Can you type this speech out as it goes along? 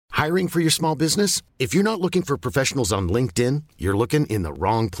Hiring for your small business? If you're not looking for professionals on LinkedIn, you're looking in the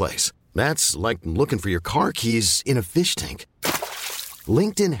wrong place. That's like looking for your car keys in a fish tank.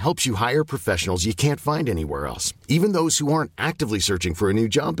 LinkedIn helps you hire professionals you can't find anywhere else, even those who aren't actively searching for a new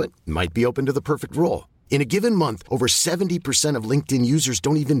job but might be open to the perfect role. In a given month, over 70% of LinkedIn users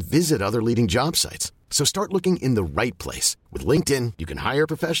don't even visit other leading job sites. So start looking in the right place. With LinkedIn, you can hire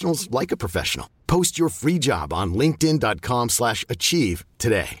professionals like a professional. Post your free job on linkedin.com/achieve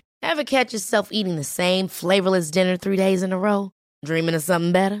today. Ever catch yourself eating the same flavorless dinner 3 days in a row? Dreaming of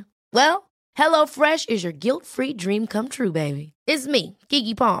something better? Well, HelloFresh is your guilt-free dream come true, baby. It's me,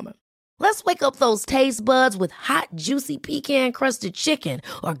 Keke Palmer. Let's wake up those taste buds with hot, juicy pecan-crusted chicken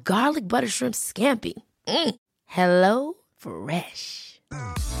or garlic butter shrimp scampi. Hello Fresh.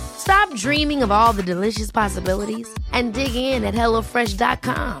 Stop dreaming of all the delicious possibilities and dig in at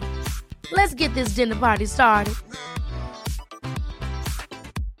HelloFresh.com. Let's get this dinner party started.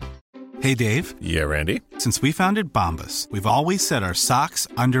 Hey, Dave. Yeah, Randy. Since we founded Bombas, we've always said our socks,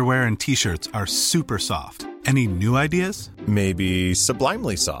 underwear, and T-shirts are super soft. Any new ideas? Maybe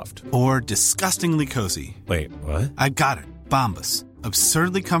sublimely soft. Or disgustingly cozy. Wait, what? I got it. Bombas.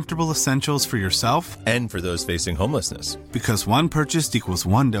 Absurdly comfortable essentials for yourself And for those facing homelessness. Because one purchased equals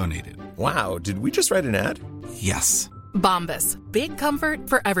one donated. Wow, did we just write an ad? Yes. Bombas. Big comfort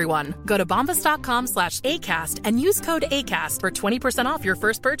for everyone. Go to bombas.com/ACAST and use code ACAST for 20% off your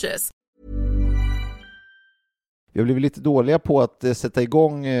first purchase. Vi har blivit lite dåliga på att sätta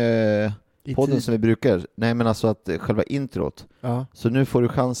igång podden som vi brukar. Nej, men alltså att själva introt. Ja. Så nu får du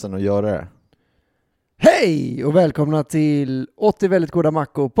chansen att göra det. Hej och välkomna till 80 väldigt goda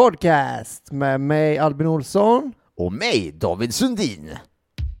mackor podcast med mig Albin Olsson Och mig, David Sundin.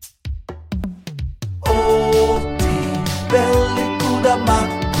 80 väldigt goda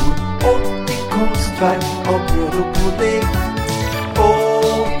mackor, 80 konstverk av bröd och pudding. 80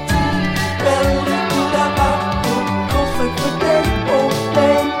 väldigt goda mackor, konstverk för dig och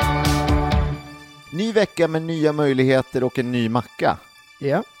mig. Ny vecka med nya möjligheter och en ny macka.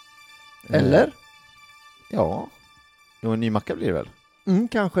 Ja. Eller? Ja. Jo, en ny macka blir det väl?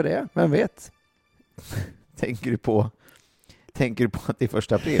 Kanske det, vem vet. Tänker du på att det är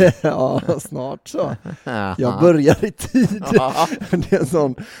 1 april? Ja, snart så. Jag börjar i tid. Det är en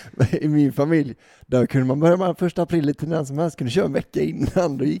sån, i min familj, där kunde man börja med 1 april lite när som helst, kunde köra en vecka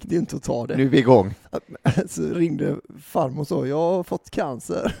innan, då gick det inte att ta det. Nu är vi igång. Så ringde farmor och sa, jag har fått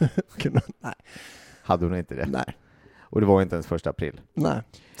cancer. Nej. Hade hon inte det? Nej. Och det var inte ens 1 april. Nej,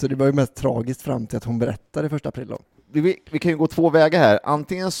 så det var ju mest tragiskt fram till att hon berättade 1 april då. Vi kan ju gå 2 vägar här.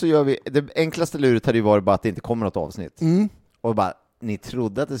 Antingen så gör vi, det enklaste luret hade ju varit bara att det inte kommer något avsnitt. Och bara, ni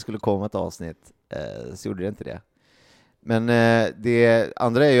trodde att det skulle komma ett avsnitt, så gjorde det inte det. Men det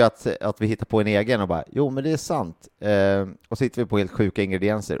andra är ju att vi hittar på en egen och bara, jo men det är sant. Och så hittar vi på helt sjuka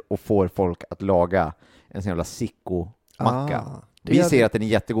ingredienser och får folk att laga en sån jävla sicko-macka. Vi ser att den är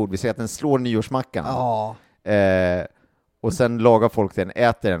jättegod, vi ser att den slår nyårsmackan. Och sen lagar folk den,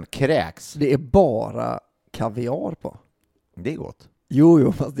 äter den, kräks. Det är bara kaviar på. Det är gott.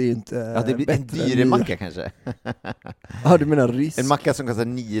 Jo, fast det är inte det blir en dyr macka kanske. Ja, du menar rysk. En macka som kostar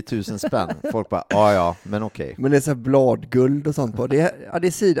 9000 spänn. Folk bara, ja, men okej. Men det är så här bladguld och sånt på. Det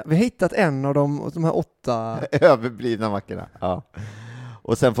är sida. Vi har hittat en av de här 8 överblivna mackorna. Ja.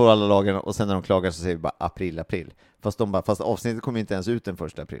 Och sen får alla lagen, och sen när de klagar så säger vi bara april. Fast avsnittet kommer inte ens ut den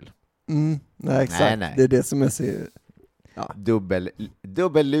 1 april. Nej, exakt. Nej. Det är det som är så... Ja.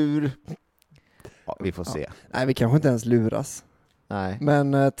 Dubbellur. Ja, vi får se. Nej, vi kanske inte ens luras. Nej.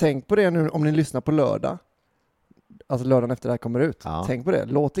 Men tänk på det nu om ni lyssnar på lördag. Alltså lördagen efter det här kommer ut. Ja. Tänk på det.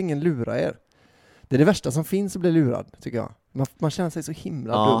 Låt ingen lura er. Det är det värsta som finns att bli lurad, tycker jag. Man känner sig så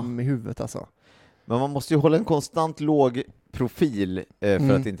himla dum i huvudet alltså. Men man måste ju hålla en konstant låg profil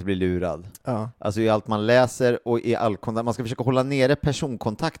för att inte bli lurad. Ja. Alltså i allt man läser och i all kontakt. Man ska försöka hålla nere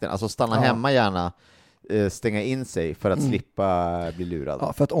personkontakten. Alltså stanna hemma gärna. Stänga in sig för att slippa bli lurad.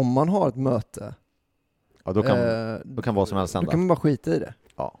 Ja, för att om man har ett möte, då kan vad som helst hända. Då kan man bara skita i det.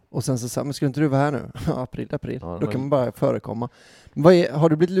 Ja. Och sen så säger man, skulle inte du vara här nu? april. Ja, då kan man bara förekomma. Har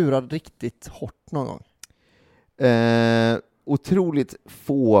du blivit lurad riktigt hårt någon gång? Otroligt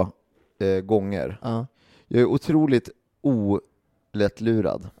få gånger. Ja. Jag är otroligt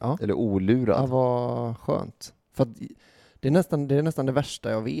olättlurad. Ja. Eller olurad. Ja, vad skönt. För att det är nästan det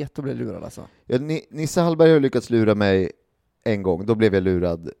värsta jag vet att bli lurad alltså. Ja, Nisse Hallberg har lyckats lura mig en gång. Då blev jag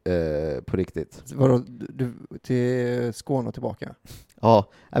lurad på riktigt. Vadå, du till Skåne och tillbaka? Ja,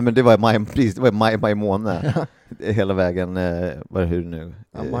 men det var maj månad. Hela vägen, hur nu?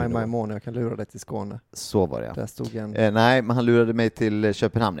 Ja, maj månad, jag kan lura dig till Skåne. Så var det. Där stod en... nej, men han lurade mig till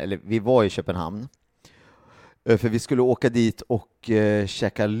Köpenhamn. Eller vi var i Köpenhamn. För vi skulle åka dit och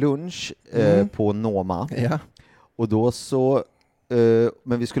käka lunch på Noma. Ja. Och då så,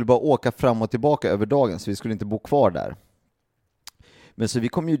 men vi skulle bara åka fram och tillbaka över dagen, så vi skulle inte bo kvar där. Men så vi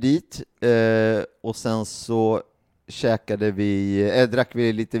kom ju dit och sen så käkade vi, drack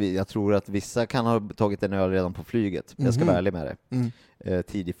vi lite vin. Jag tror att vissa kan ha tagit en öl redan på flyget. Jag ska vara ärlig med det.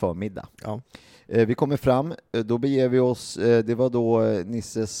 Tidig förmiddag. Ja. Vi kommer fram, då beger vi oss, det var då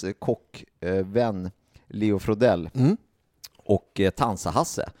Nisses kockvän Leo Frodell och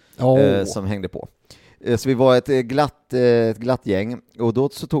Tansa-Hasse som hängde på. Så vi var ett glatt gäng, och då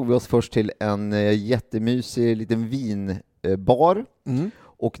så tog vi oss först till en jättemysig liten vinbar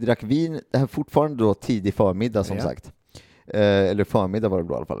och drack vin. Det här fortfarande då tidig förmiddag som sagt. Eller förmiddag var det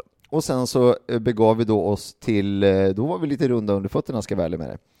då i alla fall. Och sen så begav vi då oss till, då var vi lite runda under fötterna, ska jag välja med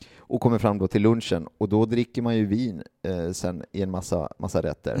det. Och kommer fram då till lunchen, och då dricker man ju vin sen i en massa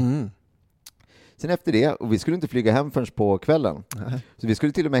rätter. Sen efter det, och vi skulle inte flyga hem förrän på kvällen. Så vi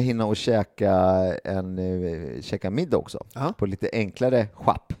skulle till och med hinna och käka middag också. På lite enklare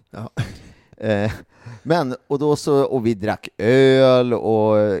schapp. Men, och då så, och vi drack öl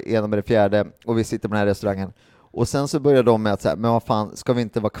och ena med det fjärde, och vi sitter på den här restaurangen. Och sen så började de med att säga, men vad fan, ska vi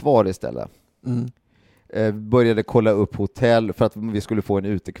inte vara kvar istället? Började kolla upp hotell för att vi skulle få en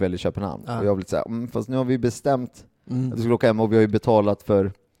utekväll i Köpenhamn. Och jag ville säga, fast nu har vi bestämt att vi skulle åka hem, och vi har ju betalat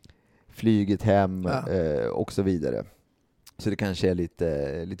för flyget hem och så vidare. Så det kanske är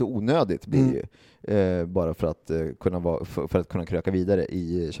lite onödigt blir ju, bara för att kunna kröka vidare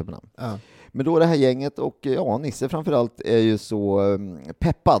i Köpenhamn. Men då det här gänget, och Nisse framförallt är ju så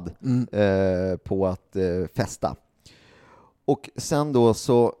peppad på att festa. Och sen då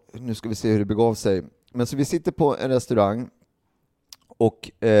så, nu ska vi se hur det begav sig. Men så vi sitter på en restaurang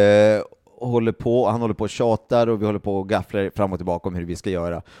och han håller på och tjatar, och vi håller på och gafflar fram och tillbaka om hur vi ska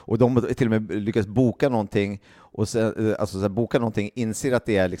göra. Och de till och med lyckas boka någonting, och sen, alltså boka någonting, inser att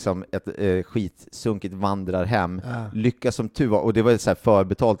det är liksom ett skitsunkigt vandrarhem. Lyckas som tur var, och det var så här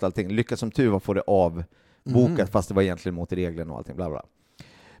förbetalt allting, lyckas som tur var få det avbokat, fast det var egentligen mot reglerna och allting, bla bla.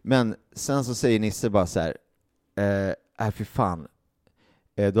 Men sen så säger Nisse bara så här, fy fan.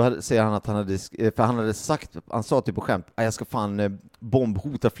 Då säger han att han sa typ på skämt, jag ska fan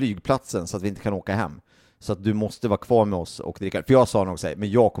bombhota flygplatsen så att vi inte kan åka hem. Så att du måste vara kvar med oss och dricka. För jag sa nog så,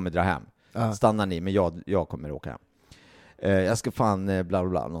 men jag kommer dra hem. Stannar ni, men jag kommer åka hem. Jag ska fan bla bla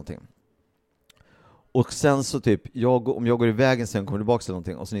bla någonting. Och sen så typ, om jag går i vägen sen kommer tillbaka till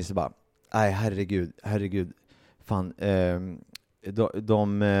någonting, och så Nisse bara, nej herregud. Fan,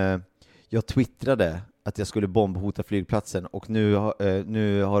 jag twittrade att jag skulle bombhota flygplatsen, och nu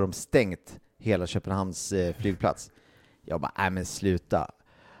har de stängt hela Köpenhamns flygplats. Jag bara, men sluta.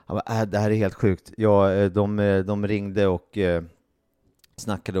 Han bara, det här är helt sjukt. De ringde och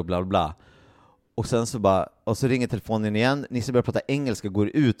snackade och bla bla. Och sen så så ringer telefonen igen. Nisse börjar prata engelska, går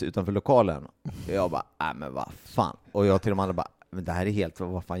ut utanför lokalen. Jag bara, men vad fan. Och jag till de andra bara, men det här är helt,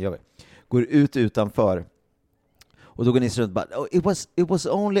 vad fan gör vi? Går ut utanför. Och då går Nisse runt och bara, it was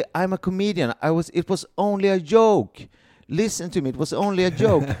only, I'm a comedian, it was only a joke. Listen to me, it was only a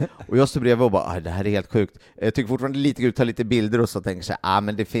joke. Och jag står bredvid och bara, det här är helt sjukt. Jag tycker fortfarande lite kul att ta lite bilder och så, tänker så här,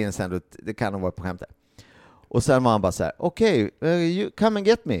 men det finns ändå, det kan nog vara på skämt. Och sen var han bara så här, okay, you come and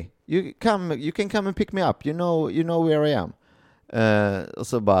get me. You can come and pick me up. You know where I am. Och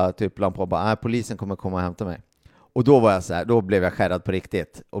så bara typ lampan bara, polisen kommer komma och hämta mig. Och då var jag så här, då blev jag skärrad på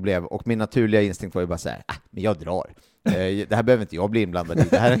riktigt, och min naturliga instinkt var ju bara så här, men jag drar. Det här behöver inte jag bli inblandad i.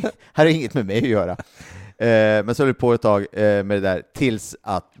 Det här har inget med mig att göra. Men så höll det på ett tag med det där, tills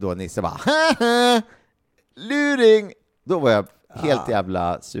att då Nisse bara, luring. Då var jag helt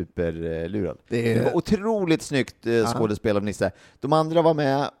jävla superlurad. Det var otroligt snyggt skådespel av Nisse. De andra var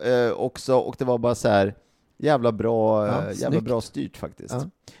med också, och det var bara så här jävla bra styrt faktiskt.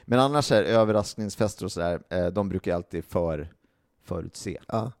 Men annars är överraskningsfester och sådär, de brukar alltid förutse.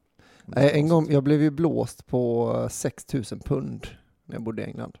 En gång, jag blev ju blåst på 6 000 pund när jag bodde i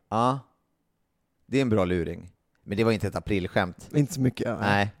England. Det är en bra luring. Men det var inte ett aprilskämt. Inte så mycket.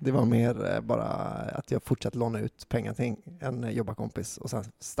 Nej. Det var mer bara att jag fortsatte låna ut pengar till en jobbarkompis, och sen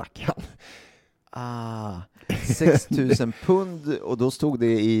stack han. 6 000 pund, och då stod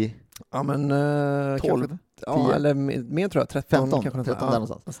det i 12. Ja, eller mer tror jag, 13 kanske. 13 där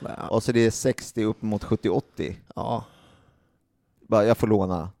någonstans. Och så det är 60 upp mot 70-80. Ja. Bara, jag får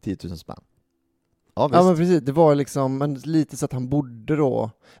låna 10 000 spänn. Ja, men precis. Det var liksom, men lite så att han bodde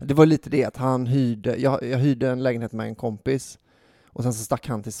då. Det var lite det att han jag hyrde en lägenhet med en kompis, och sen så stack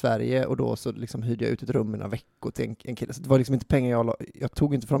han till Sverige, och då så liksom hyrde jag ut ett rum i några veckor till en kille. Så det var liksom inte pengar jag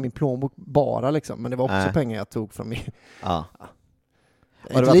tog inte från min plånbok bara liksom, men det var också pengar jag tog från min.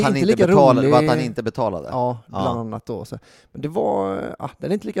 Var det att han inte betalade? Var att han inte betalade? Ja, bland annat då. Så. Men det var,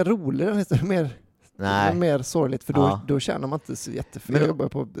 den är inte lika rolig, den är mer sorgligt, för då tjänar man inte så jättefel. Jag jobbar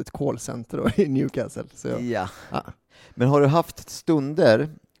på ett callcenter då i Newcastle. Så Men har du haft stunder,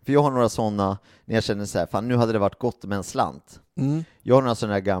 för jag har några sådana, när jag känner så här, fan nu hade det varit gott med en slant. Jag har några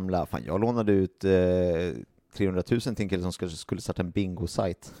sådana här gamla, fan jag lånade ut 300 000 till en kille som skulle starta en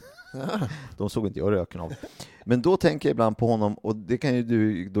bingo-sajt. De såg inte jag röken av. Men då tänker jag ibland på honom, och det kan ju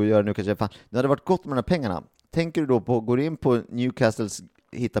du då göra nu kanske. Fan, det hade varit gott med de här pengarna. Tänker du då på, går in på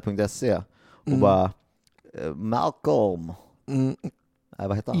newcastlehitta.se och bara Malcolm.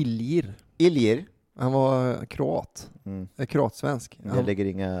 Vad heter han? Ilir. Han var kroat. Kroatsvensk. Jag lägger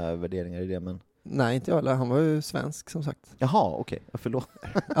inga värderingar i det, men... Nej, inte jag heller. Han var ju svensk, som sagt. Jaha, okej. Förlåt.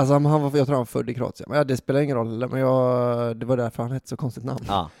 Alltså, jag tror han var född i Kroatien. Men det spelar ingen roll. Men det var därför han hette så konstigt namn.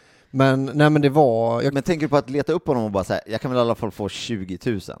 Men det var... Men tänker du på att leta upp honom och bara säga, jag kan väl i alla fall få 20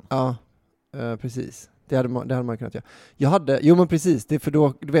 000? Ja, precis. Det hade man kunnat göra. Men precis, det är för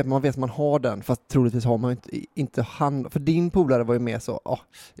då man vet man har den, fast troligtvis har man inte för din polare var ju med så,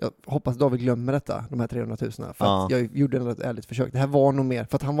 jag hoppas David glömmer detta, de här 300 000, för att jag gjorde ett ärligt försök. Det här var nog mer,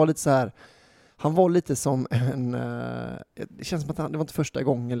 för att han var lite så här, han var lite som en, det känns som att det var inte första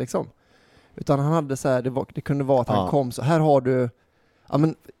gången liksom, utan han hade så här, det kunde vara att han kom så här, har du,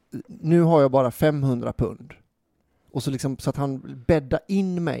 nu har jag bara 500 pund. Och så liksom, så att han bäddar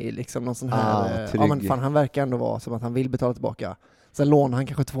in mig liksom någon sån här, men fan, han verkar ändå vara som att han vill betala tillbaka. Sen lånar han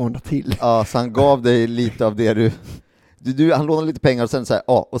kanske 200 till. Ja, så han gav dig lite av det han lånade lite pengar och sen så här,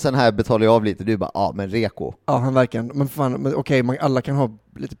 och sen här betalar jag av lite. Du bara, men reko. Ja, han verkar, men fan, okej, alla kan ha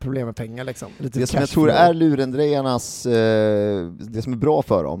lite problem med pengar liksom. Lite det som jag tror är lurendrejarnas, det som är bra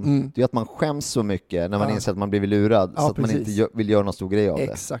för dem, det är att man skäms så mycket när man inser att man blivit lurad, så att man inte vill göra någon stor grej av det.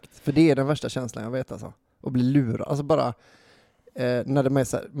 Exakt, för det är den värsta känslan jag vet alltså. Och bli lurad, alltså bara när det är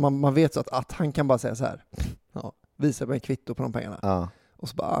så här, man vet så att han kan bara säga så här, visa mig kvitto på de pengarna. Och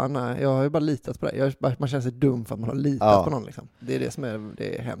så bara, nej, jag har ju bara litat på det. Man känner sig dum för att man har litat på någon liksom. Det är det som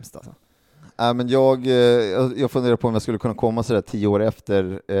är hemskt alltså. Men jag funderar på om jag skulle kunna komma så där 10 år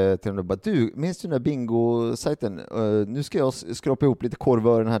efter till dem och bara, du, minns du den där bingo-sajten? Nu ska jag skrapa ihop lite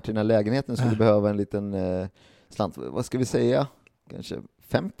korvören här till den här lägenheten, så du behöver en liten slant. Vad ska vi säga? Kanske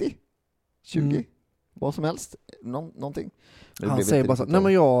 50? 20? Vad som helst, någonting. Han säger bara så, nej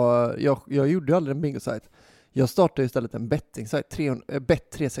men jag gjorde aldrig en bingo-sajt. Jag startade istället en betting-sajt,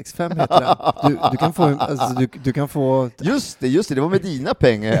 Bet365 heter den. Du kan få... Just det var med dina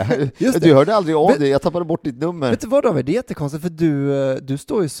pengar. Du hörde aldrig av det, jag tappade bort ditt nummer. Vet du vad David, det är jättekonstigt, för du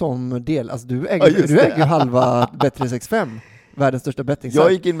står ju som del, alltså du äger ju halva Bet365. Världens största betting-sajt.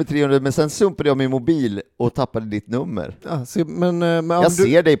 Jag gick in med 300, men sen sumpade jag min mobil och tappade ditt nummer. Ja, men jag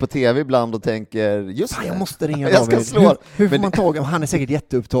ser dig på tv ibland och tänker, just det. Jag måste ringa David. Jag ska slå. Hur får man tag? Han är säkert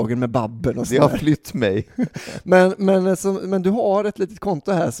jätteupptagen med Babbel och så. Det har flytt mig. men du har ett litet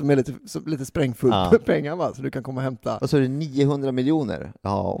konto här som är lite sprängfullt med pengar, va? Så du kan komma och hämta. Och så är det 900 miljoner.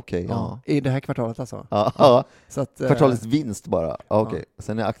 Ja, okej. I det här kvartalet alltså. Ja. Så att, kvartalets vinst bara. Okej.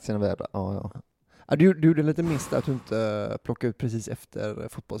 Sen är aktierna värda. Ja. Du gjorde en liten miss där att du inte plockade ut precis efter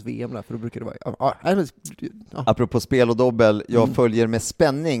fotbolls-VM där, för då brukar det vara... Apropå spel och dobbel, jag följer med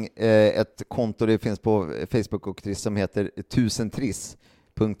spänning ett konto, det finns på Facebook och Triss, som heter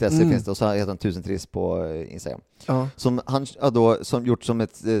 1000triss.se finns det, och så heter han 1000triss på Instagram. Som han som gjort som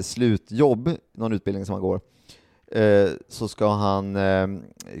ett slutjobb, någon utbildning som han går, så ska han,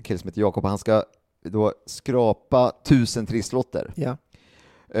 kille som heter Jakob, han ska då skrapa 1000 trisslotter. Ja.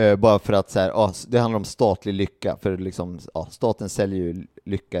 Bara för att så här, det handlar om statlig lycka, för liksom, staten säljer ju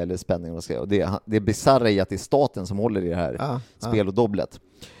lycka eller spänning och det bisarra i att det är staten som håller i det här spel och dobblet.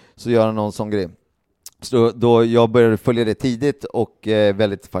 Så gör han någon sån grej. Så då jag började följa det tidigt och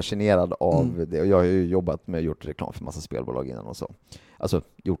väldigt fascinerad av det, och jag har ju gjort reklam för massa spelbolag innan och så. Alltså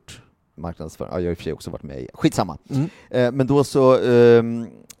gjort marknadsföring. Jag har i och för sig också varit med i. Skitsamma. Men då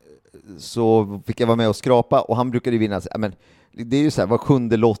så fick jag vara med och skrapa, och han brukade vinna, men det är ju så här, var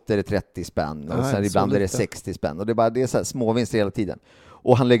 7:e lott är det 30 spänn och sen ibland är det 60 spänn, och det är så här småvinster hela tiden.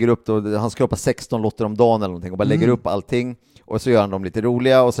 Och han lägger upp då, han skrapar 16 lotter om dagen eller någonting och bara lägger upp allting, och så gör han dem lite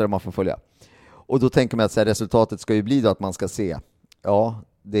roliga och så är man får följa. Och då tänker man att så här, resultatet ska ju bli då att man ska se,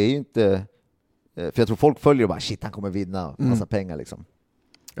 det är ju inte, för jag tror folk följer och bara shit, han kommer vinna massa pengar liksom.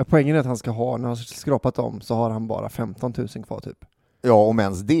 Ja, poängen är att han ska ha, när han har skrapat dem så har han bara 15 000 kvar typ. Ja, om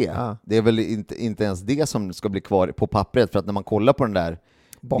ens det. Det är väl inte ens det som ska bli kvar på pappret, för att när man kollar på den där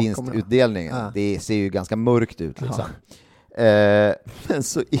vinstutdelningen, det ser ju ganska mörkt ut liksom. Men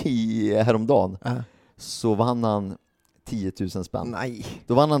så häromdagen så vann han 10 000 spänn. Nej.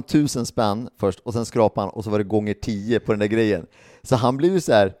 Då vann han 1000 spänn först och sen skrapade han och så var det gånger 10 på den där grejen. Så han blev ju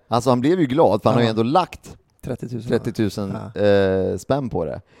så här, alltså han blev ju glad för han har ju ändå lagt 30 000 spänn på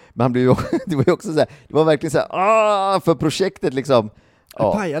det. Men han blev ju, det var ju också så här, det var verkligen så här, för projektet liksom.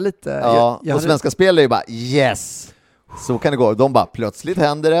 Ja. Pajar lite. Ja, och svenska spelare är ju bara yes. Så kan det gå. De bara plötsligt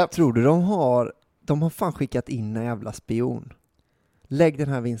händer det. Tror du de har fan skickat in en jävla spion? Lägg den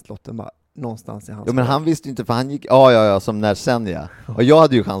här vinstlotten bara någonstans i hans. Ja, men han visste ju inte för han gick som när sen ja. Och jag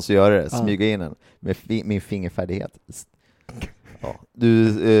hade ju chans att göra det, smyga in den med min fingerfärdighet. Ja.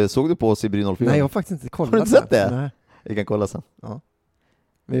 Du såg du på oss i Brynolf? Nej, jag har faktiskt inte kollat. Har du inte sett det? Nej. Vi kan kolla sen. Ja.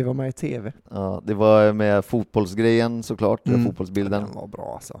 Vi var med i TV. Ja, det var med fotbollsgrejen såklart, fotbollsbilden. Den var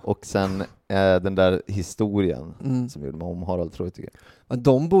bra alltså. Och sen den där historien som gjorde man om Harald Treutiger. Men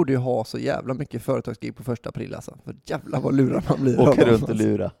de borde ju ha så jävla mycket företagsgig på 1 april alltså. För jävla vad lurar man blir. Åka runt och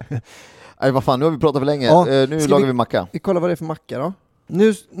lura. Nej, vad fan, nu har vi pratat för länge. Ja, nu lagar vi macka. Vi kollar vad det är för macka då.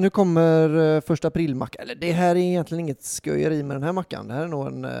 Nu kommer 1 april-macka. Eller det här är egentligen inget sköjeri med den här mackan. Det här är nog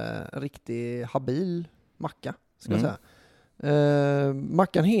en riktig habil macka, ska jag säga.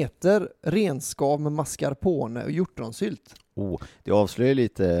 Mackan heter renskav med mascarpone och hjortronsylt. Det avslöjar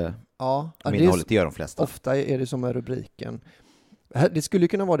lite innehållet, det gör de flesta. Ofta är det som är rubriken. Det skulle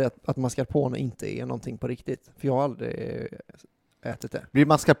kunna vara det att mascarpone inte är någonting på riktigt. För jag har aldrig ätit det. Blir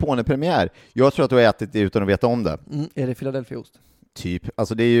mascarpone-premiär? Jag tror att du har ätit det utan att veta om det. Är det Philadelphia-ost? Typ.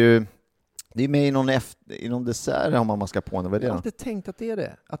 Alltså det är med i någon dessert har man mascarpone. Vad är det? Jag har alltid tänkt att det är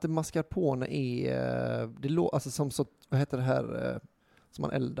det. Att mascarpone är alltså som så, vad heter det här som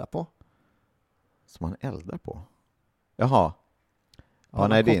man eldar på? Som man eldar på? Jaha. Ja,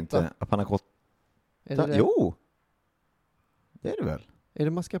 nej det är inte. Panna cotta. Är det det? Jo. Det är det väl? Är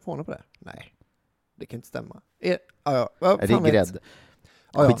det mascarpone på det? Nej. Det kan inte stämma. Är det är grädd.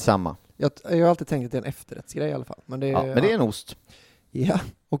 Skitsamma. Jag har alltid tänkt att det är en efterrättsgrej i alla fall. Men det är, men det är en ost. Ja,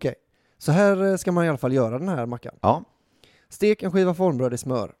 okej. Så här ska man i alla fall göra den här mackan. Ja. Stek en skiva formbröd i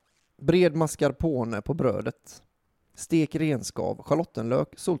smör. Bred mascarpone på brödet. Stek renskav, schalottenlök,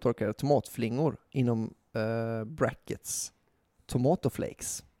 soltorkade tomatflingor inom brackets.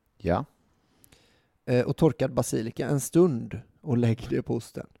 Tomatoflakes. Ja. Och torkad basilika en stund och lägg det på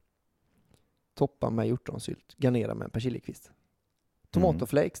osten. Toppa med hjortronsylt. Garnera med en persiljakvist.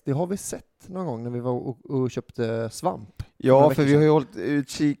 Tomatoflakes, det har vi sett någon gång när vi var och köpte svamp. Ja, för vi har ju hållit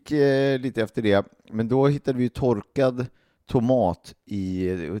utkik lite efter det. Men då hittade vi ju torkad tomat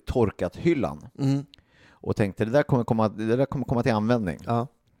i torkat hyllan. Och tänkte det där kommer komma till användning. Ja.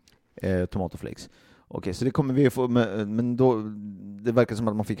 Tomatoflakes. Okej, så det kommer vi få, men då det verkar som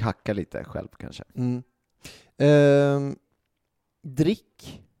att man fick hacka lite själv kanske.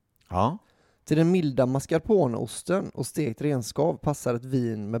 Drick. Ja. Till den milda mascarponeosten och stekt renskav passar ett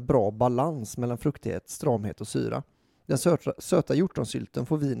vin med bra balans mellan fruktighet, stramhet och syra. Den söta hjortronsylten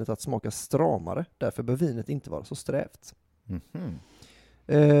får vinet att smaka stramare, därför bör vinet inte vara så strävt.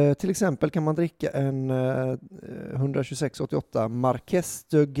 Till exempel kan man dricka en 126,88 Marques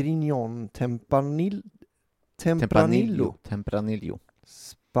de Grignon Tempranillo.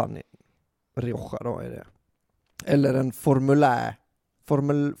 Rioja då är det. Eller en Formulae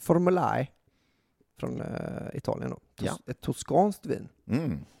från Italien då. Ett toskanskt vin.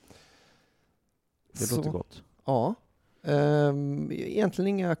 Det låter gott. Ja. Egentligen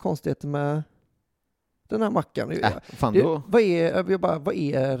inga konstigheter med den här mackan. Vad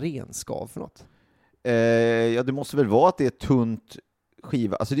är renskav för något? Ja, det måste väl vara att det är tunt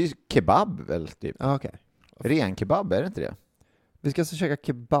skiva. Alltså det är kebab väl typ. Okay. Ren kebab, är det inte det? Vi ska alltså käka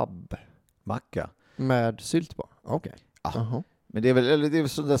kebab. Macka. Med sylt på? Okej. Men det är väl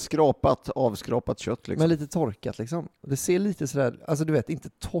sådär avskrapat kött liksom. Men lite torkat liksom. Det ser lite sådär, alltså du vet, inte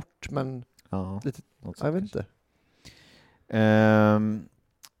torrt men lite, jag vet inte.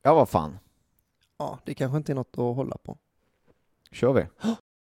 Ja, vad fan. Ja, det kanske inte är något att hålla på. Kör vi.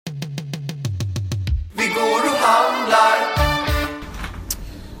 Vi går och handlar.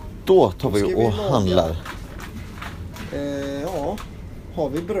 Då tar vi och handlar. Ja, har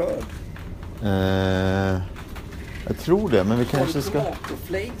vi bröd? Jag tror det, men vi kanske ska...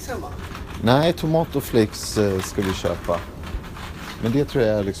 Tomatoflakes hemma? Nej, tomatoflakes ska vi köpa. Men det tror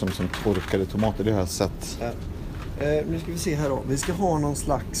jag är liksom som torkade tomater, det har jag sett. Nu ska vi se här då. Vi ska ha någon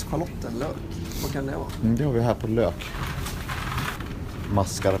slags schalottenlök. Vad kan det vara? Det har vi här på lök.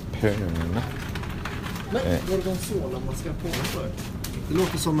 Mascarpone. Nej, gorgonzola mascarpone. Det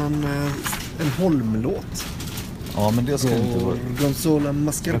låter som en Holm-låt. Ja, men det ska inte vara... Gorgonzola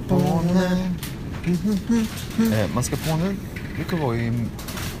mascarpone. Mascarpone brukar vara i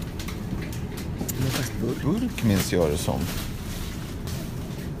burk minns jag det som.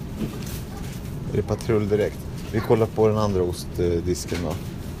 Är det patrull direkt? Vi kollar på den andra ostdisken då.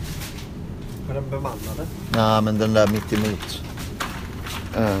 Är den bemannade? Nej, men den där mitt emot.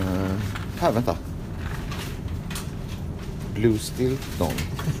 Här, vänta. Blue Stilton.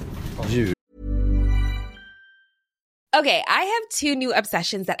 Djur. Okay, I have 2 new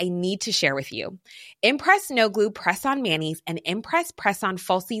obsessions that I need to share with you. Impress No Glue Press-On Manis and Impress Press-On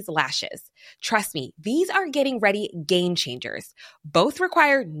Falsies Lashes. Trust me, these are getting ready game changers. Both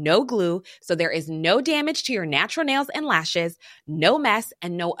require no glue, so there is no damage to your natural nails and lashes, no mess,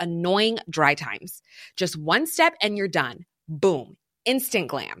 and no annoying dry times. Just one step and you're done. Boom. Instant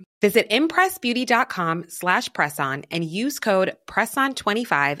glam. Visit impressbeauty.com/presson and use code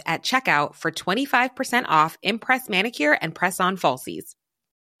PRESSON25 at checkout for 25% off Impress Manicure and Press-On Falsies.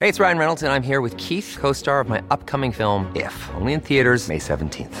 Hey, it's Ryan Reynolds, and I'm here with Keith, co-star of my upcoming film, If, only in theaters May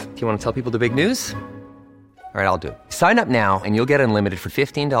 17th. Do you want to tell people the big news? All right, I'll do it. Sign up now and you'll get unlimited for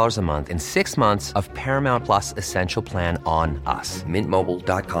 $15 a month and 6 months of Paramount Plus Essential Plan on us.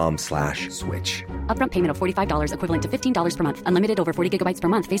 MintMobile.com/switch. Upfront payment of $45 equivalent to $15 per month. Unlimited over 40 gigabytes per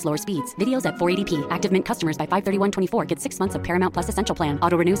month. Face lower speeds. Videos at 480p. Active Mint customers by 531.24 get 6 months of Paramount Plus Essential Plan.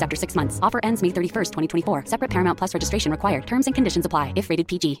 Auto renews after 6 months. Offer ends May 31st, 2024. Separate Paramount Plus registration required. Terms and conditions apply if rated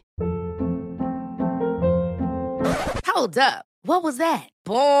PG. Hold up. What was that?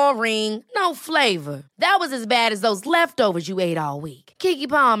 Boring. No flavor. That was as bad as those leftovers you ate all week. Keke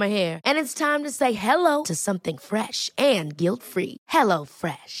Palmer here, and it's time to say hello to something fresh and guilt-free. Hello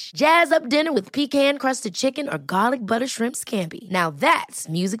Fresh. Jazz up dinner with pecan-crusted chicken or garlic butter shrimp scampi. Now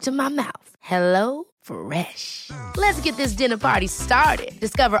that's music to my mouth. Hello Fresh. Let's get this dinner party started.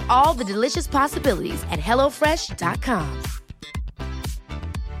 Discover all the delicious possibilities at hellofresh.com.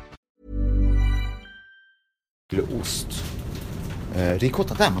 Ost.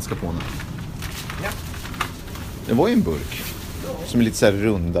 Ricotta där man ska på nu. Ja. Det var ju en burk som är lite så här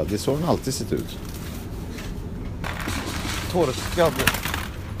rundad. Det är så den alltid sett ut. Torkad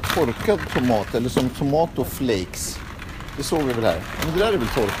tomat, eller som tomato flakes. Det såg vi väl här. Men det där är väl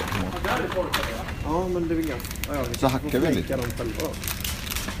torkad tomat? Ja, det är torkad, ja, men det vill jag. Ja, så hackar vi lite.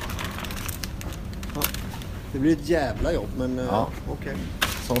 Ja. Det blir ett jävla jobb, men ja. Okej.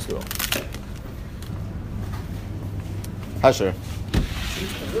 Sån ska det vara. Här ser du.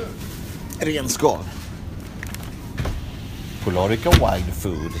 Renskav. Polarica Wild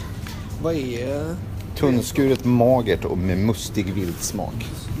Food. Vad är... Tunnskuret magert och med mustig vildsmak.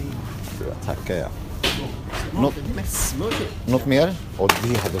 Jag tackar jag. Något mer? Och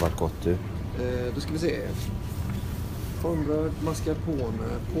det hade varit gott du. Då ska vi se. Formbröd,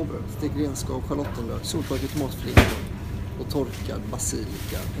 mascarpone, påbröd, stekt renskav, schalottenlök, soltorkad tomatflingor och torkad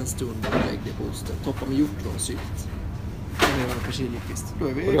basilika. En stund och lägg det på osten. Toppa med hjortronsylt. Då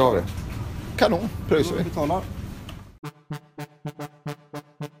är vi... Och det har vi. Kanon, pröjsar vi. Betalar.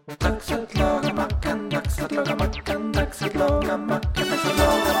 Dags att laga mackan, dags att laga mackan, dags att laga mackan, dags att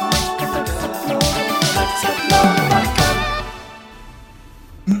laga mackan, dags att laga mackan.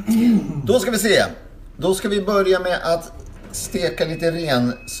 Då ska vi se. Då ska vi börja med att steka lite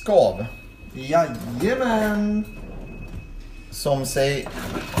renskav. Jajamän. Som sig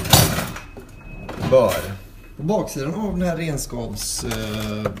bör. På baksidan av den här renskavs...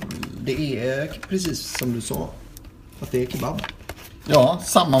 det är precis som du sa. Att det är kebab. Ja,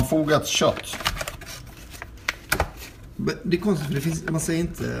 sammanfogat kött. Det är konstigt för det finns, man säger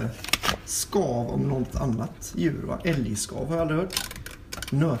inte skav om något annat djur, va? Älgskav har jag aldrig hört.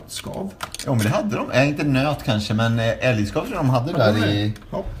 Nötskav. Ja, men det hade de. Inte nöt kanske, men älgskav tror de hade där i,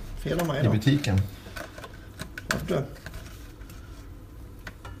 ja, fel av mig i butiken. Varför?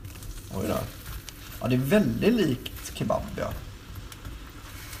 Oj då. Ja, det är väldigt likt kebab, ja.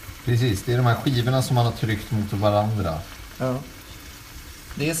 Precis, det är de här skivorna som man har tryckt mot varandra. Ja.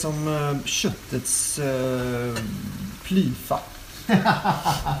 Det är som köttets plyfa.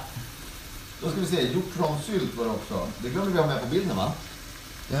 Då ska vi se, hjortronsylt var det också. Det glömde vi ha med på bilden, va?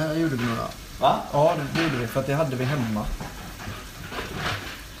 Det här gjorde vi några. Va? Ja, det gjorde vi för att det hade vi hemma.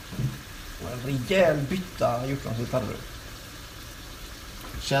 Och en rejäl bytta hjortronsylt hade du.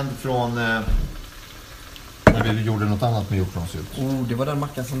 Känd från när vi gjorde något annat med hjortronsylt. Det var den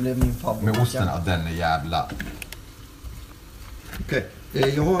mackan som blev min favorit. Med osten, ja, den är jävla. Okej.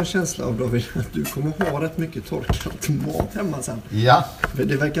 Jag har en känsla av, David, att du kommer ha rätt mycket torkad tomat hemma sen. Ja. För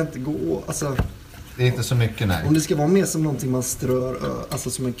det verkar inte gå, alltså... Det är inte så mycket, nej. Om det ska vara mer som någonting man strör,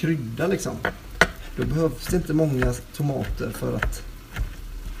 alltså som en krydda liksom. Då behövs det inte många tomater för att...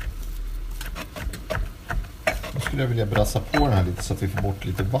 Då skulle jag vilja brassa på den här lite så att vi får bort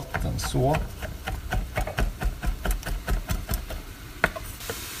lite vatten. Så.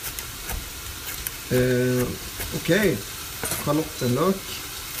 Okej. Schalottenlök.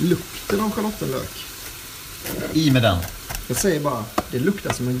 Lukten av schalottenlök I med den. Jag säger bara, det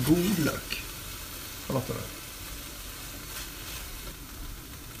luktar som en god lök. Charlotta.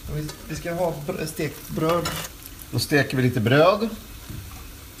 Vi ska ha stekt bröd. Då steker vi lite bröd.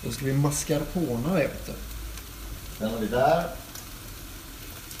 Då ska vi mascarpone det, vet du. Den har vi där.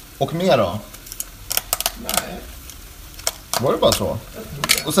 Och mer då? Nej. Var det bara så?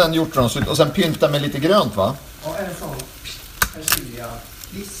 Och sen hjortronsylt. Och sen pynta med lite grönt, va? Ja, en sån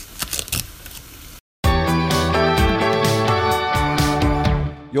persilja-list.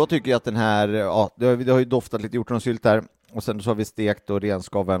 Jag tycker att den här, ja, det har ju doftat lite hjortronsylt där. Och sen så har vi stekt och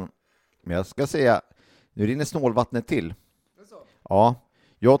renskaven. Men jag ska säga, nu rinner snålvattnet till. Ja,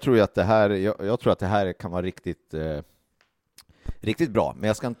 jag tror att det här, jag tror att det här kan vara riktigt bra. Men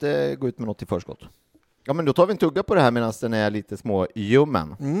jag ska inte gå ut med något i förskott. Ja, men då tar vi en tugga på det här medan den är lite små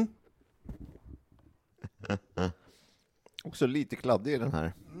ljummen. Mm. Också lite kladdig i den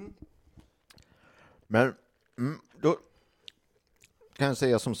här. Men då kan jag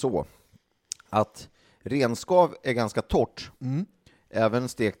säga som så att renskav är ganska torrt. Även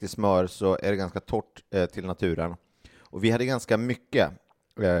stekt i smör så är det ganska torrt till naturen. Och vi hade ganska mycket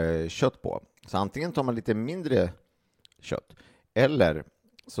kött på. Så antingen tar man lite mindre kött eller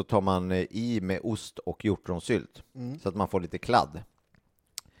så tar man i med ost och hjortronsylt så att man får lite kladd.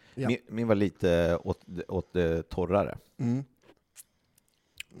 Ja. Min var lite åt torrare.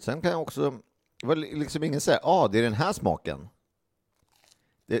 Sen kan jag också, det var liksom ingen säga, det är den här smaken.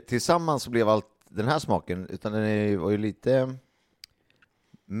 Tillsammans så blev allt den här smaken, utan den var ju lite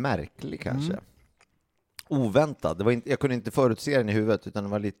märklig kanske. Oväntad. Det var inte, jag kunde inte förutse den i huvudet, utan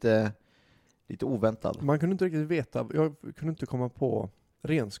den var lite oväntad. Man kunde inte riktigt veta, jag kunde inte komma på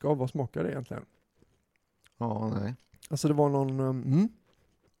renskav, vad smakar det egentligen? Ja, nej. Alltså det var någon...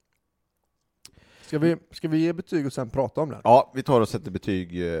 Ska vi ge betyg och sen prata om det? Ja, vi tar och sätter betyg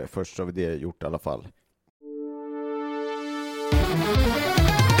först, så har vi det gjort i alla fall.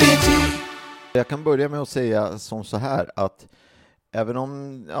 Jag kan börja med att säga som så här att även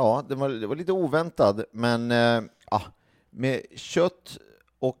om det var lite oväntad, men med kött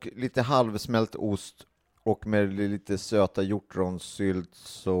och lite halvsmält ost och med lite söta hjortronsylt,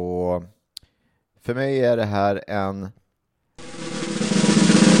 så för mig är det här en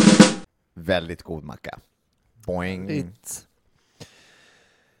väldigt god macka. Boing.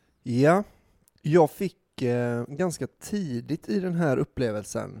 Ja, jag fick ganska tidigt i den här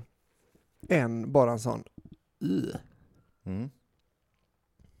upplevelsen bara en sån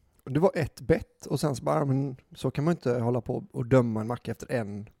Det var ett bett och sen så bara, men så kan man inte hålla på och döma en macka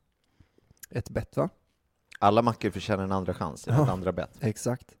efter ett bett, va? Alla mackor förtjänar en andra chans, ett andra bett.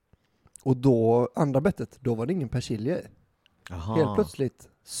 Exakt. Och då, andra bettet, då var det ingen persilja i. Aha. Helt plötsligt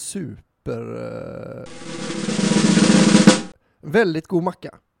väldigt god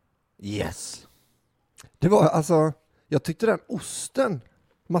macka. Yes. Det var alltså, jag tyckte den osten,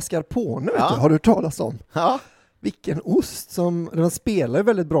 mascarpone, vet du, har du hört talas om? Ja. Vilken ost som, den spelar ju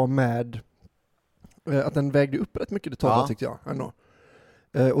väldigt bra med att den vägde upp rätt mycket detaljer, tyckte jag ändå.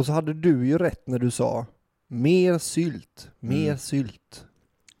 Och så hade du ju rätt när du sa mer sylt.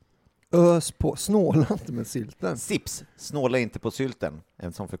 Ös på, snåla inte med sylten. Sips, snåla inte på sylten.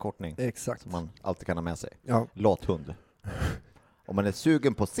 En sån förkortning. Exakt. Som man alltid kan ha med sig. Ja. Lathund. Om man är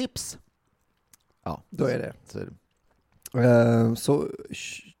sugen på sips, då är det. Så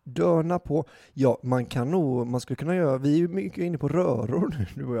dörna på. Ja, man skulle kunna göra, vi är ju mycket inne på röror nu,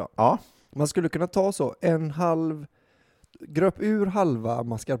 du och jag. Ja. Man skulle kunna ta så gröp ur halva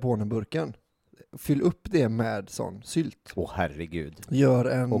mascarponeburken. Fyll upp det med sån sylt. Herregud. Gör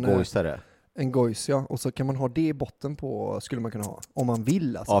en... Och gojsare. En gojs, ja. Och så kan man ha det i botten på, skulle man kunna ha. Om man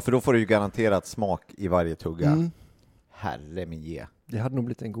vill, alltså. Ja, för då får du ju garanterat smak i varje tugga. Herre min ge. Det hade nog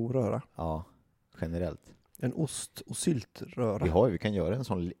blivit en god röra. Ja, generellt. En ost- och syltröra. Vi kan göra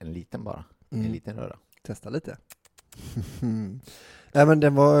en liten bara. En liten röra. Testa lite. Nej, men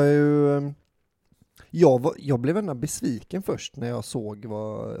den var ju... Jag blev ändå besviken först när jag såg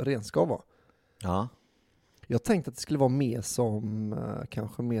vad renskav var. Ja. Jag tänkte att det skulle vara mer som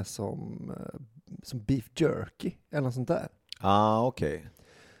beef jerky eller något sånt där. Okej.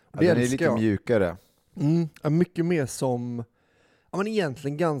 Den är lite mjukare. Mycket mer som men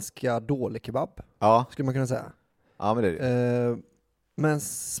egentligen ganska dålig kebab. Ja. Skulle man kunna säga. Ja, men det är det. Men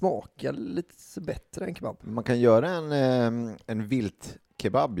smakar lite bättre än kebab. Man kan göra en vilt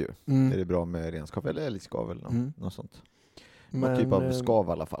kebab ju. Är det bra med renskav eller älgskav eller något sånt. Någon typ av skav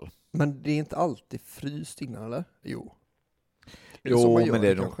i alla fall. Men det är inte alltid fryst innan, eller? Jo,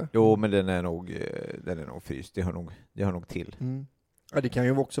 men den är nog fryst. Det hör nog till. Ja, det kan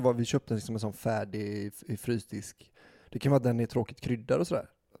ju också vara, vi köpte liksom en sån färdig i frysdisk. Det kan vara att den är tråkigt kryddad och sådär.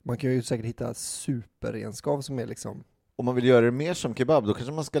 Man kan ju säkert hitta superenskav som är liksom... Om man vill göra det mer som kebab, då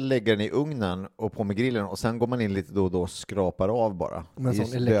kanske man ska lägga den i ugnen och på med grillen och sen går man in lite då och då och skrapar av bara. Med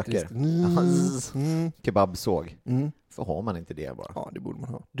sån elektrisk... Kebabsåg. För har man inte det bara? Ja, det borde man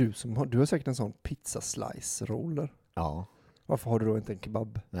ha. Du har säkert en sån pizza-slice-roller. Ja. Varför har du då inte en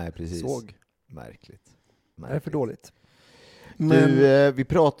kebab? Nej, precis. Såg? Märkligt. Det är för dåligt. Men... vi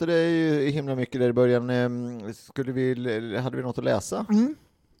pratade ju himla mycket där i början. Hade vi något att läsa?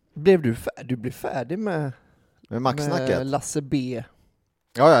 Blev du blev färdig med Max-snacket? Med Lasse B.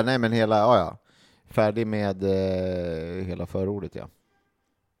 Ja, nej men hela, färdig med hela förordet, ja.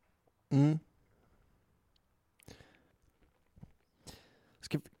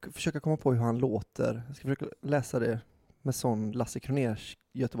 Ska försöka komma på hur han låter. Jag ska försöka läsa det med sån Lasse Kroners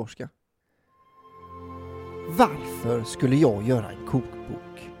göteborgska. Varför skulle jag göra en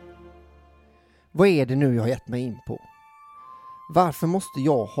kokbok? Vad är det nu jag har gett mig in på? Varför måste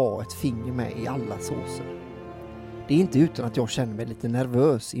jag ha ett finger med i alla såser? Det är inte utan att jag känner mig lite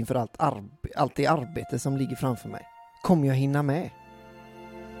nervös inför allt det arbete som ligger framför mig. Kommer jag hinna med?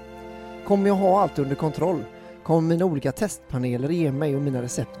 Kommer jag ha allt under kontroll? Kommer mina olika testpaneler ge mig och mina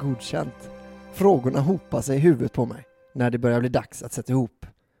recept godkänt? Frågorna hopar sig i huvudet på mig när det börjar bli dags att sätta ihop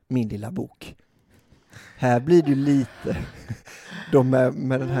min lilla bok. Här blir det ju lite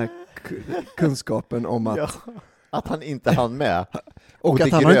med den här kunskapen om att... Ja, att han inte hann med. Och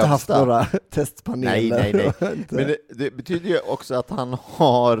att han har inte haft några testpaneler. Nej. Men det betyder ju också att han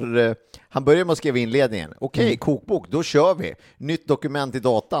börjar med att skriva inledningen. Okej, kokbok, då kör vi. Nytt dokument i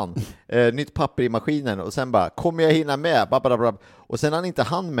datan. Nytt papper i maskinen. Och sen bara, kommer jag hinna med? Och sen han inte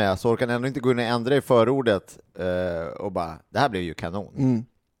hann med så orkar han ändå inte gå in och ändra i förordet. Och bara, det här blev ju kanon.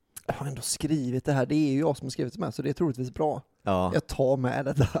 Jag har ändå skrivit det här. Det är ju jag som har skrivit det med, så det är troligtvis bra. Ja. Jag tar med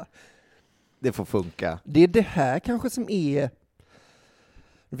det där. Det får funka. Det är det här kanske som är...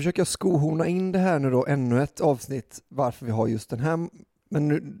 Nu försöker jag skohorna in det här nu då, ännu ett avsnitt varför vi har just den här. Men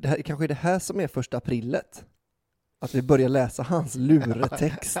nu, det här kanske är det här som är 1 aprilet. Att vi börjar läsa hans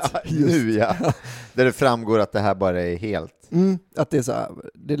luretext. Nu ja. Där det framgår att det här bara är helt... att det är så här,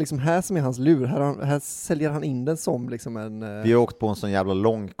 det är liksom här som är hans lur. Här säljer han in den som liksom en... Vi har åkt på en sån jävla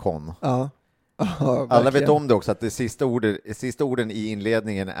lång kon. Ja. Alla vet om det också, att det sista orden i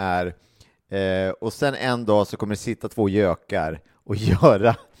inledningen är och sen en dag så kommer det sitta 2 gökar och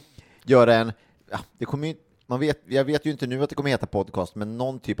göra en... Ja, det kommer ju, jag vet ju inte nu att det kommer heta podcast, men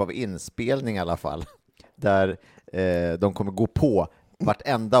någon typ av inspelning i alla fall. Där de kommer gå på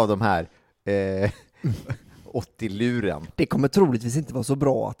vartenda av de här 80-luren. Det kommer troligtvis inte vara så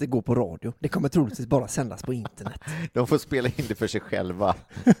bra att det går på radio. Det kommer troligtvis bara sändas på internet. De får spela in det för sig själva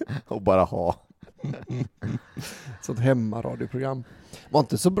och bara ha. Så ett hemmaradioprogram. Var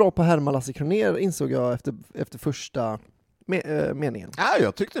inte så bra på härma Lasse Kroner, insåg jag efter första meningen. Ja,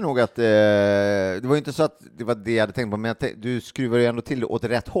 jag tyckte nog att det var inte så att det var det jag hade tänkt på, men du skruvar ju ändå till åt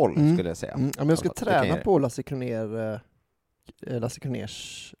rätt håll, skulle jag säga. Ja, men jag ska träna på Lasse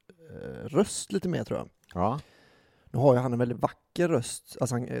Kroners röst lite mer, tror jag. Ja. Nu har ju han en väldigt vacker röst,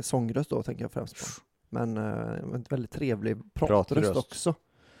 alltså sångröst då tänker jag främst på. Men en väldigt trevlig pratröst också.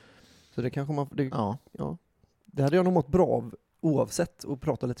 Så det kanske man... Ja. Det hade jag nog mått bra av oavsett att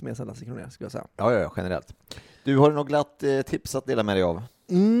prata lite mer sen Lasse Kroner, skulle jag säga. Ja, generellt. Du har något glatt tips att dela med dig av?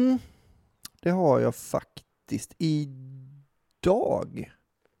 Det har jag faktiskt idag.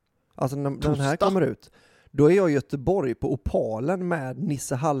 Alltså när den här kommer ut. Då är jag i Göteborg på Opalen med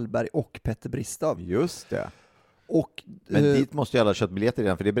Nisse Hallberg och Petter Bristav. Just det. Men dit måste ju alla köpt biljetter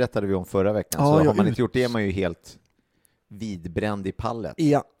redan, för det berättade vi om förra veckan. Så har man inte gjort det är man ju helt vidbränd i pallet.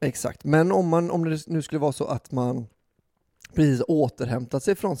 Ja, exakt. Men om det nu skulle vara så att man precis återhämtat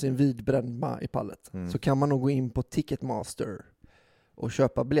sig från sin vidbrända i pallet, så kan man nog gå in på Ticketmaster och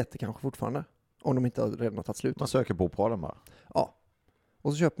köpa biljetter kanske fortfarande, om de inte redan har tagit slut. Man söker på Opalen bara. Ja.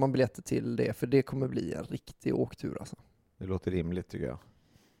 Och så köper man biljetter till det, för det kommer bli en riktig åktur alltså. Det låter rimligt, tycker jag.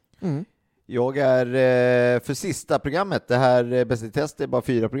 Jag är för sista programmet, det här Bäst i test är bara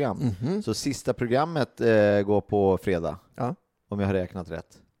 4 program. Så sista programmet går på fredag. Ja. Om jag har räknat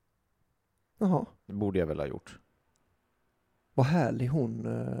rätt. Jaha. Det borde jag väl ha gjort. Vad härlig hon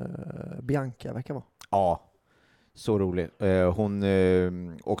Bianca verkar vara. Ja, så rolig. Hon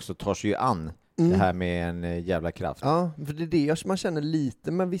också tar sig ju an det här med en jävla kraft. Ja, för det är det man känner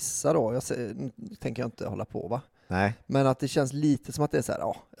lite med vissa då. Tänker jag inte hålla på, va? Nej. Men att det känns lite som att det är så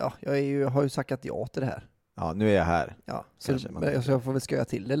här, jag har ju sagt ja till det här. Ja, nu är jag här. Ja, så jag får väl sköja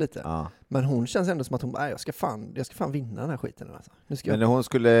till det lite. Ja. Men hon känns ändå som att hon, jag ska fan vinna den här skiten. Alltså. Men när hon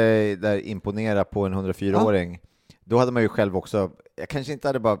skulle där imponera på en 104-åring, då hade man ju själv också, jag kanske inte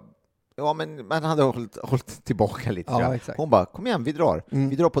hade bara Ja, men man hade hållit tillbaka lite. Ja, exakt. Hon bara, kom igen, vi drar.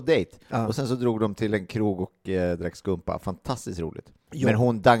 Vi drar på dejt. Ja. Och sen så drog de till en krog och drack skumpa. Fantastiskt roligt. Ja. Men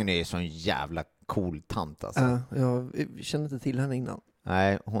hon Dagny är sån jävla cool tant alltså. Jag kände inte till henne innan.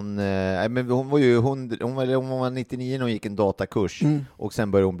 Nej, hon var 99 när hon gick en datakurs och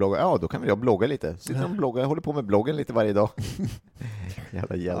sen började hon blogga. Ja, då kan väl jag blogga lite. Sitter och bloggar, jag håller på med bloggen lite varje dag.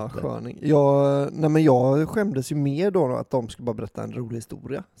 Jävla hjälte. Ja, sköning. Jag skämdes ju mer då att de skulle bara berätta en rolig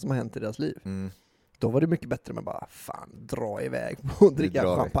historia som har hänt i deras liv. Då var det mycket bättre med bara dra iväg och dricka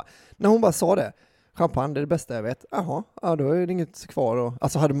champagne. När hon bara sa det, champagne det är det bästa jag vet. Jaha, då är det inget kvar.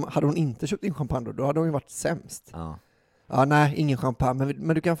 Alltså hade hon inte köpt in champagne då hade hon ju varit sämst. Ja. Ja, nej, ingen champagne,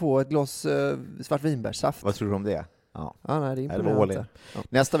 men du kan få ett glas svartvinbärssaft. Vad tror du om det? Ja, nej, det är imponerande. Ja.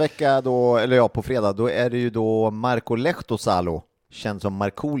 Nästa vecka då, på fredag, då är det ju då Marco Lehtosalo, känd som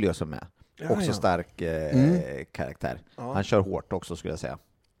Markoolio, som är. Också stark karaktär. Ja. Han kör hårt också, skulle jag säga.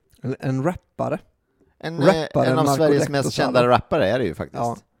 En rappare. En av Sveriges mest kända rappare är det ju faktiskt.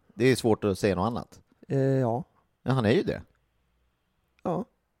 Ja. Det är svårt att säga något annat. Ja. Ja, han är ju det. Ja.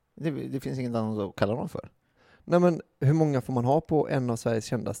 Det finns inget annat att kalla honom för. Nej, men hur många får man ha på en av Sveriges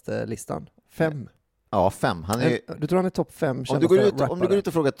kändaste listan? 5. Ja, 5. Du tror han är topp 5 om du går ut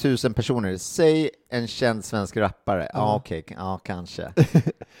och frågar 1000 personer, säg en känd svensk rappare. Ja, okej. Ja, kanske.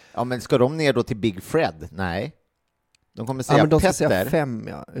 Ja, men ska de ner då till Big Fred? Nej. De kommer säga de Petter. Ska säga 5,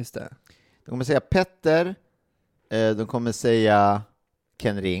 ja, just det. De kommer säga Petter. De kommer säga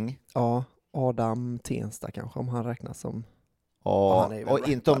Ken Ring. Ja, Adam Tensta kanske, om han räknas som... Ja, och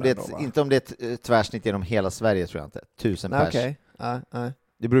inte om det är ett tvärsnitt genom hela Sverige, tror jag inte. 1000 pers. Okej. Nej.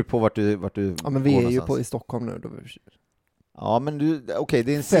 Det beror på vart du ja, men vi är ju i Stockholm nu. Ja, men det är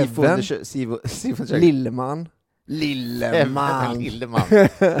en SIFO. Lilleman.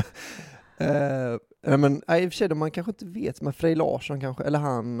 Men i och för sig, man kanske inte vet, men Frej Larsson kanske, eller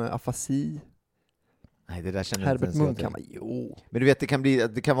han Afasi. Nej, det där känner Herbert jag inte. Jo. Men du vet,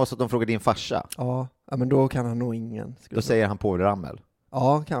 det kan vara så att de frågar din farsa. Ja, men då kan han nog ingen. Då säger han Povel Ramel.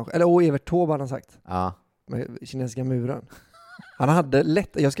 Ja, kanske. Eller Evert Taube har han sagt. Ja. Med kinesiska muren. Han hade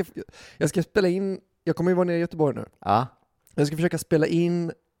lätt... Jag ska spela in... Jag kommer ju vara nere i Göteborg nu. Ja. Jag ska försöka spela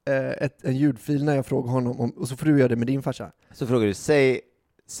in en ljudfil när jag frågar honom om, och så får du göra det med din farsa. Så frågar du, säg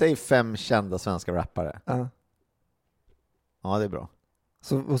 5 kända svenska rappare. Ja. Ja, det är bra.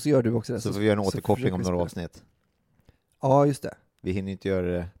 Och så gör du också det. Så får vi göra en återkoppling om några avsnitt. Ja, just det. Vi hinner inte göra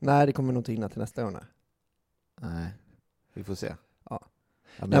det. Nej, det kommer nog inte hinna till nästa gång. Nej, vi får se. Ja.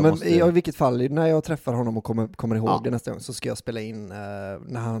 Men i vilket fall, när jag träffar honom och kommer ihåg det nästa gång, så ska jag spela in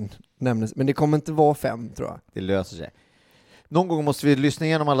när han nämns. Men det kommer inte vara 5, tror jag. Det löser sig. Någon gång måste vi lyssna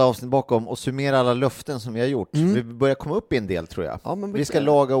igenom alla avsnitt bakom och summera alla löften som vi har gjort. Vi börjar komma upp i en del, tror jag. Ja, men vi ska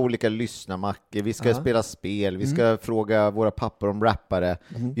laga olika lyssnarmackor, vi ska spela spel, vi ska fråga våra pappor om rappare.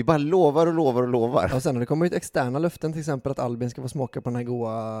 Vi bara lovar. Och sen har det kommit externa löften, till exempel att Albin ska få smaka på den här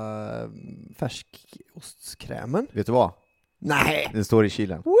goda färskostkrämen. Vet du vad? Nej! Den står i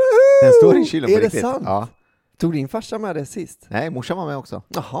kylen. Woohoo! Den står i kylen på riktigt. Är det sant? Ja. Tog din farsa med det sist? Nej, morsan var med också.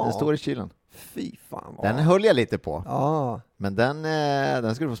 Jaha. Den står i kylen. Fy fan. Den höll jag lite på. Ja. Men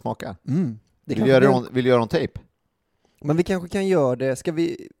den ska du få smaka. Vill du göra en tejp? Men vi kanske kan göra det. Ska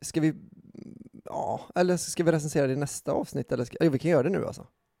vi eller ska vi recensera det i nästa avsnitt? Eller vi kan göra det nu alltså.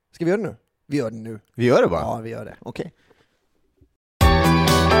 Ska vi göra det nu? Vi gör det nu. Vi gör det bara? Ja, vi gör det. Okej.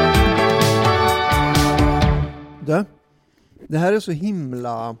 Det här är så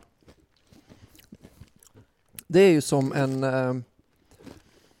himla... Det är ju som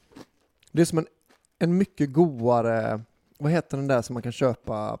det är som en mycket godare... Vad heter den där som man kan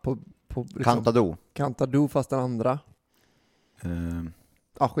köpa på liksom, Cantado. Cantado, fast den andra.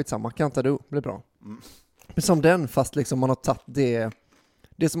 Skitsamma. Cantado blir bra. Men som den, fast liksom man har tagit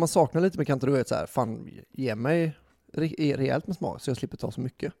det som man saknar lite med Cantado är så här, fan, ge mig rejält med smak så jag slipper ta så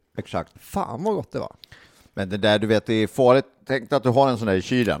mycket. Exakt. Fan vad gott det var. Men det där, du vet, det är farligt. Tänk att du har en sån där i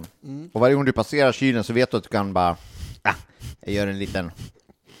kylen. Och varje gång du passerar kylen så vet du att du kan bara jag gör en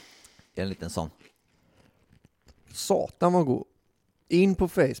liten sån. Satan var god. In på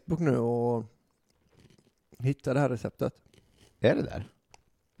Facebook nu och hitta det här receptet. Är det där?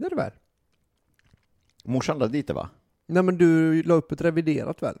 Det är det väl. Morsan lade dit det, va? Nej, men du la upp ett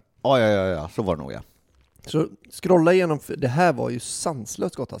reviderat väl? Ja, så var det nog, ja. Så scrolla igenom, det här var ju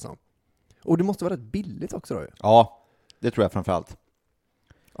sanslöst gott alltså. Och det måste vara rätt billigt också då ju. Ja, det tror jag framförallt.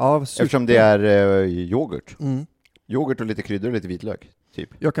 Ja, eftersom det är yoghurt. Yoghurt och lite kryddor och lite vitlök, typ.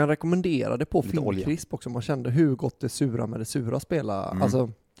 Jag kan rekommendera det på Finkrisp också. Man kände hur gott det sura med det sura spela.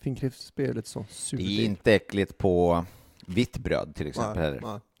 Alltså, Finkrisp spelar lite så surt. Det är inte äckligt på vitt bröd till exempel,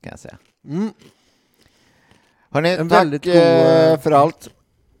 kan jag säga. Hörrni, tack för allt.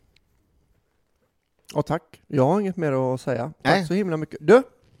 Ja, tack. Jag har inget mer att säga. Tack Nej. så himla mycket. Du!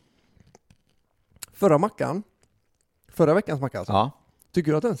 Förra veckans macka alltså. Ja.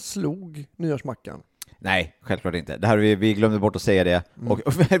 Tycker du att den slog nyårsmackan? Nej, självklart inte. Det här vi glömde bort att säga det.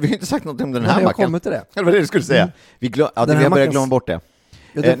 Och vi har inte sagt något om den här Nej, mackan. jag kommer till det. Det var det du skulle säga. Vi har börjat glömma bort det.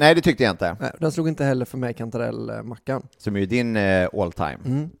 Nej, det tyckte jag inte. Nej, den slog inte heller för mig kantarellmackan. Som är ju din all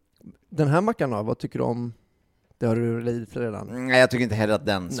time. Den här mackan då, vad tycker du om? Det har du lidit redan. Nej, jag tycker inte heller att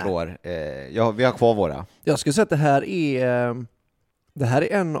den slår. Vi har kvar våra. Jag skulle säga att det här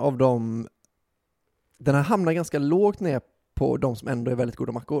är en av dem. Den här hamnar ganska lågt ner på de som ändå är väldigt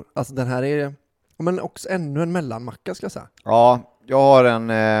goda mackor. Alltså den här är, men också ännu en mellanmacka ska jag säga. Ja, jag har en...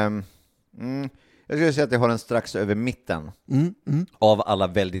 jag skulle säga att jag har en strax över mitten. Av alla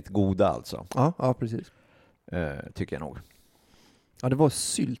väldigt goda alltså. Ja, precis. Tycker jag nog. Ja, det var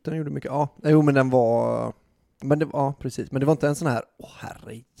sylten gjorde mycket. Ja, jo, men den var... ja, precis. Men det var inte en sån här,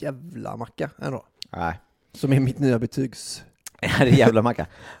 herre jävla macka ändå. Nej. Som är mitt nya betygs... Herre jävla macka.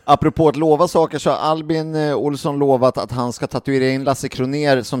 Apropå att lova saker så har Albin Olsson lovat att han ska tatuera in Lasse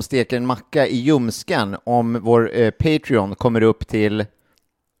Kroner som steker en macka i ljumsken om vår Patreon kommer upp till...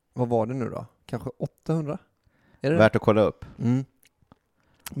 Vad var det nu då? Kanske 800? Är det värt att kolla upp.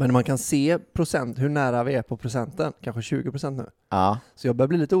 Men man kan se procent, hur nära vi är på procenten. Kanske 20% nu. Ja. Så jag börjar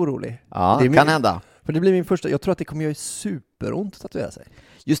bli lite orolig. Ja, det kan hända. För det blir min första, jag tror att det kommer göra superont att tatuera sig.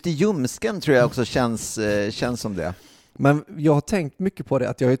 Just i ljumsken tror jag också känns som det. Men jag har tänkt mycket på det,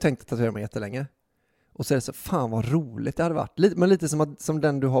 att jag har ju tänkt att tatuera mig jättelänge. Och så är det så, fan vad roligt det hade varit. Men lite som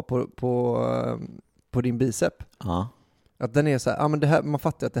den du har på din bicep. Ja. Att den är så här, men det här, man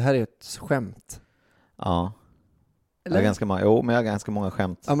fattar att det här är ett skämt. Ja. Eller? Jag har ganska många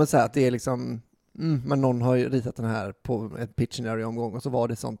skämt. Ja, men så här, att det är liksom, men någon har ju ritat den här på ett Pictionary-omgång och så var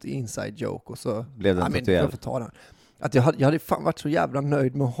det sånt inside joke och så blev den tatuerad. Jag får ta den. Att jag hade fan varit så jävla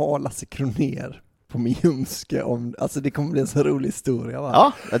nöjd med att ha Lasse Kroner på min ljumske alltså det kommer bli en så rolig historia,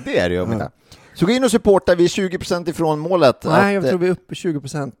 va? Ja, det är det ju. Ja. Så gå in och supporta, vi är 20% ifrån målet. Nej, jag tror vi är uppe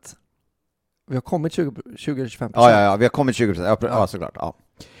 20%. Vi har kommit 20-25%. Ja, vi har kommit 20%. Ja, såklart. Ja.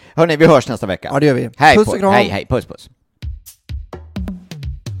 Hörrni, vi hörs nästa vecka. Ja, det gör vi. Hej, puss och kram. Hej, puss.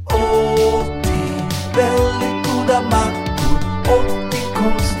 Väldigt goda mackor och det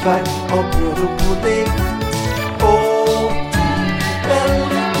konstverk av bröd och pudding.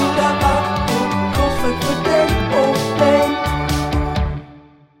 Väldigt goda mackor, konstverk för dig och mig.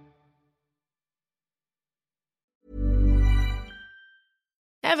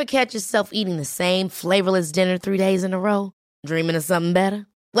 Ever catch yourself eating the same flavorless dinner 3 days in a row? Dreaming of something better?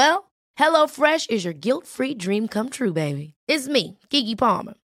 Well, HelloFresh is your guilt-free dream come true, baby. It's me, Keke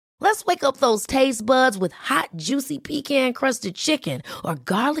Palmer. Let's wake up those taste buds with hot, juicy pecan-crusted chicken or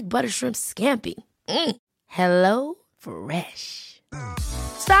garlic butter shrimp scampi. Hello Fresh.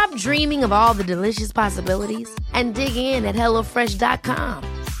 Stop dreaming of all the delicious possibilities and dig in at HelloFresh.com.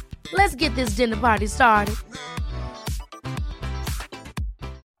 Let's get this dinner party started.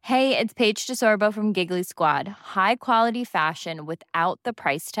 Hey, it's Paige DeSorbo from Giggly Squad. High quality fashion without the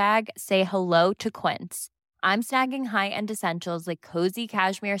price tag. Say hello to Quince. I'm snagging high-end essentials like cozy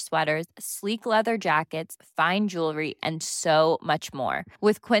cashmere sweaters, sleek leather jackets, fine jewelry, and so much more.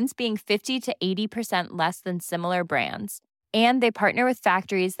 With Quince being 50 to 80% less than similar brands. And they partner with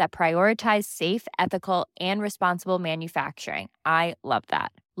factories that prioritize safe, ethical, and responsible manufacturing. I love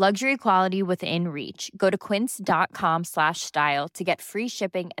that. Luxury quality within reach. Go to quince.com/style to get free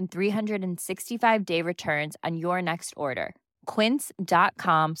shipping and 365-day returns on your next order.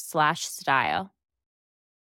 Quince.com/style.